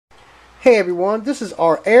Hey everyone, this is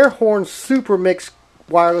our Air Horn Super Mix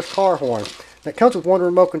wireless car horn. It comes with one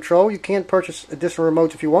remote control. You can purchase additional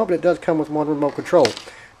remotes if you want, but it does come with one remote control.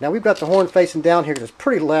 Now we've got the horn facing down here because it's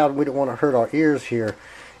pretty loud and we don't want to hurt our ears here.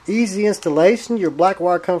 Easy installation. Your black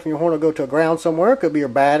wire coming from your horn will go to a ground somewhere. It could be your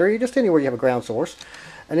battery, just anywhere you have a ground source.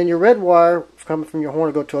 And then your red wire coming from your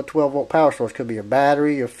horn will go to a 12 volt power source. It could be your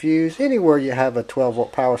battery, your fuse, anywhere you have a 12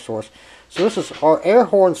 volt power source. So this is our Air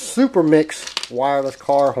Horn Super Mix wireless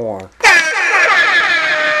car horn.